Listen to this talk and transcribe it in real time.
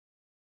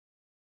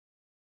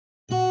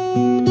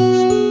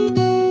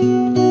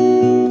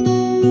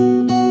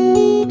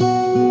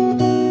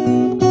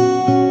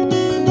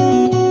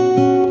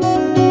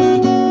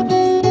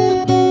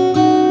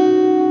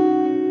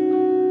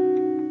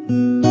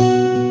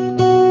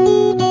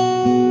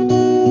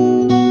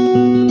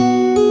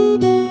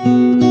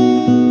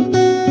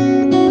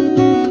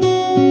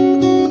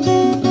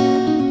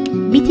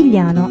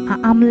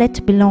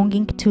hamlet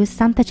belonging to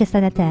Santa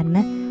Cesarea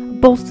Terme,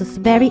 boasts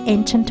very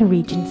ancient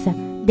origins,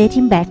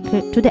 dating back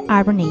to the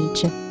Iron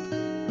Age.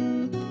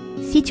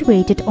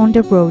 Situated on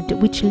the road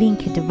which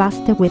linked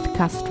Vaste with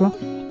Castro,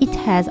 it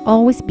has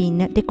always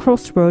been the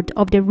crossroad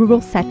of the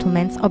rural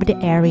settlements of the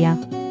area.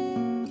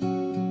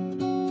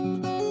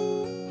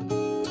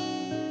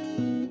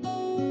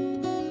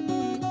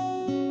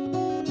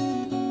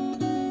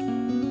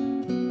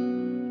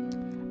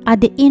 At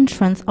the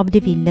entrance of the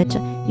village,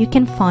 you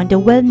can find the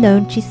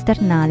well-known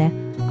cisternale,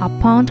 a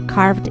pond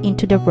carved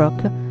into the rock,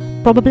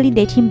 probably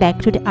dating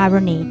back to the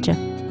Iron Age,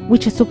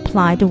 which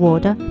supplied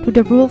water to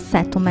the rural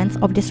settlements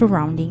of the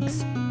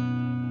surroundings.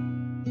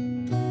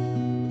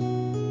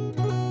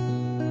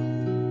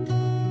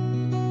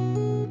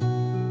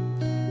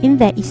 In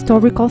the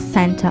historical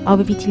center of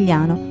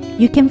Vitigliano,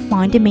 you can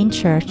find the main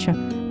church,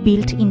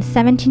 built in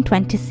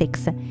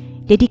 1726,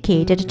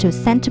 dedicated to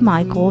Saint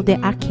Michael the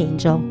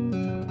Archangel.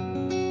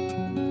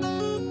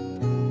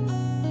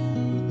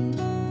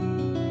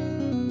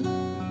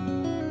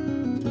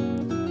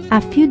 A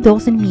few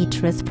dozen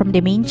meters from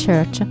the main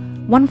church,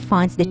 one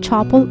finds the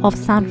chapel of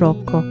San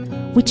Rocco,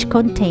 which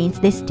contains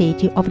the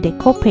statue of the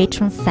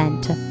co-patron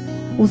saint,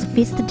 whose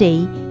feast day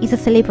is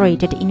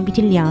celebrated in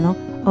Vitigliano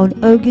on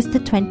August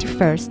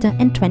 21st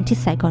and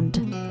 22nd.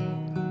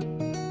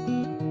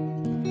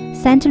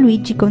 Saint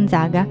Luigi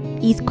Gonzaga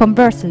is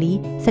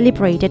conversely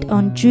celebrated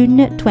on June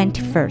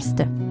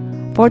 21st.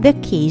 For the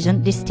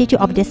occasion, the statue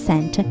of the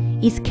saint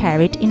is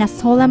carried in a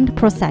solemn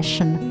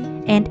procession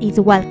and is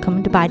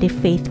welcomed by the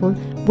faithful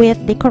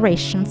with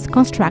decorations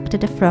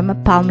constructed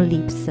from palm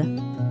leaves.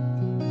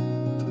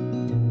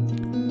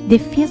 The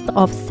feast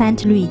of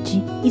Saint Luigi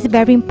is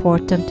very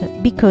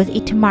important because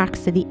it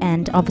marks the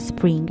end of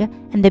spring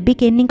and the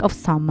beginning of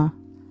summer.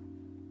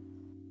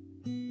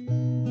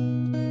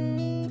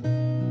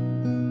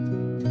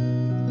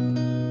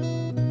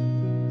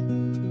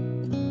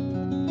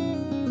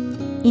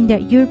 In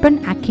the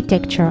urban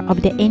architecture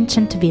of the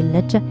ancient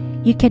village,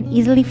 you can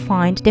easily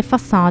find the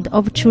facade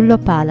of Ciullo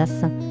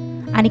Palace,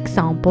 an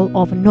example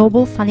of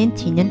noble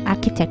Salentinian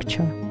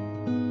architecture.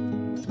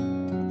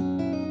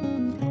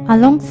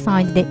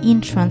 Alongside the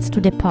entrance to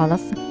the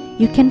palace,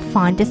 you can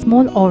find a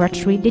small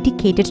oratory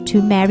dedicated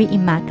to Mary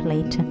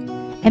Immaculate,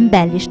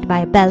 embellished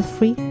by a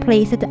belfry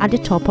placed at the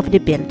top of the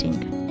building.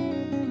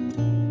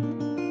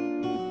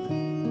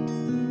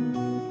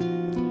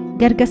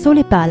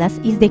 Gargasole Palace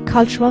is the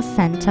cultural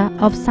center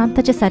of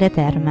Santa Cesarea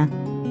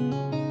Terme.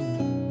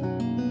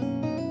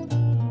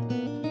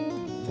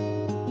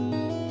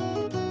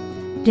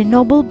 The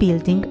noble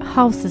building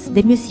houses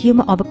the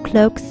Museum of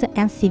Clocks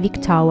and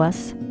Civic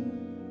Towers.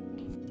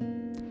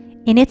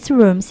 In its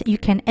rooms you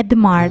can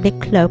admire the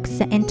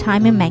clocks and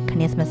timing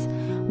mechanisms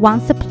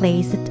once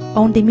placed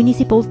on the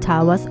municipal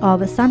towers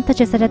of Santa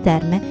Cesarea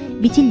Terme,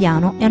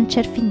 Vitigliano and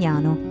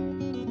Cerfignano.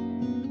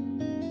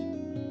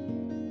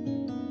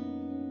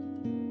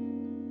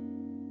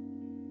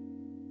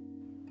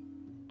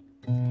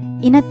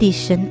 In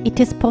addition, it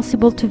is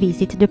possible to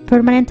visit the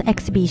permanent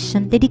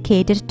exhibition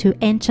dedicated to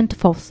ancient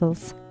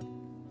fossils.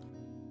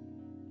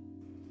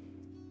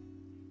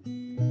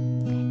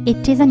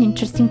 It is an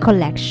interesting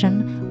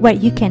collection where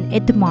you can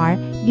admire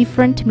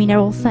different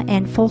minerals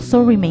and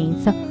fossil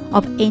remains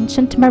of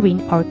ancient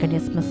marine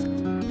organisms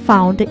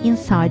found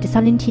inside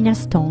Salentinian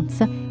stones,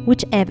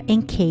 which have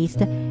encased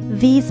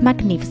these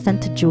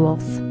magnificent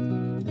jewels.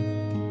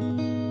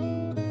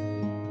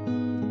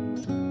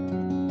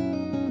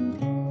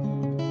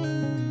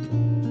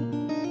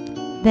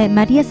 The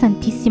Maria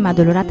Santissima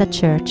Addolorata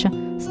Church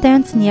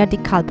stands near the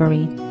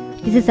Calvary.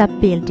 This is a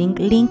building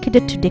linked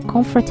to the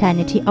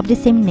confraternity of the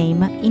same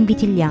name in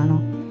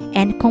Vitigliano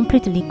and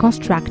completely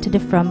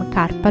constructed from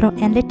Carparo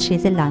and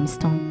Leccese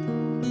limestone.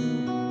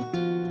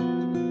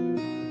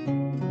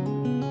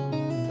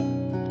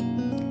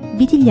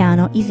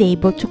 Vitigliano is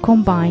able to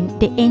combine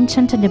the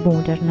ancient and the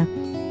modern.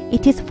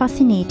 It is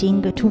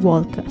fascinating to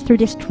walk through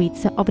the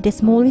streets of the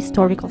small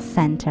historical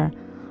center,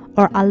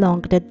 or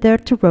along the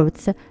dirt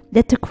roads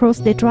that cross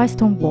the dry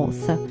stone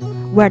walls,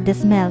 where the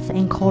smells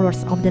and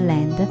colors of the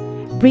land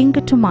bring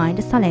to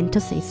mind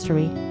Salento's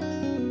history.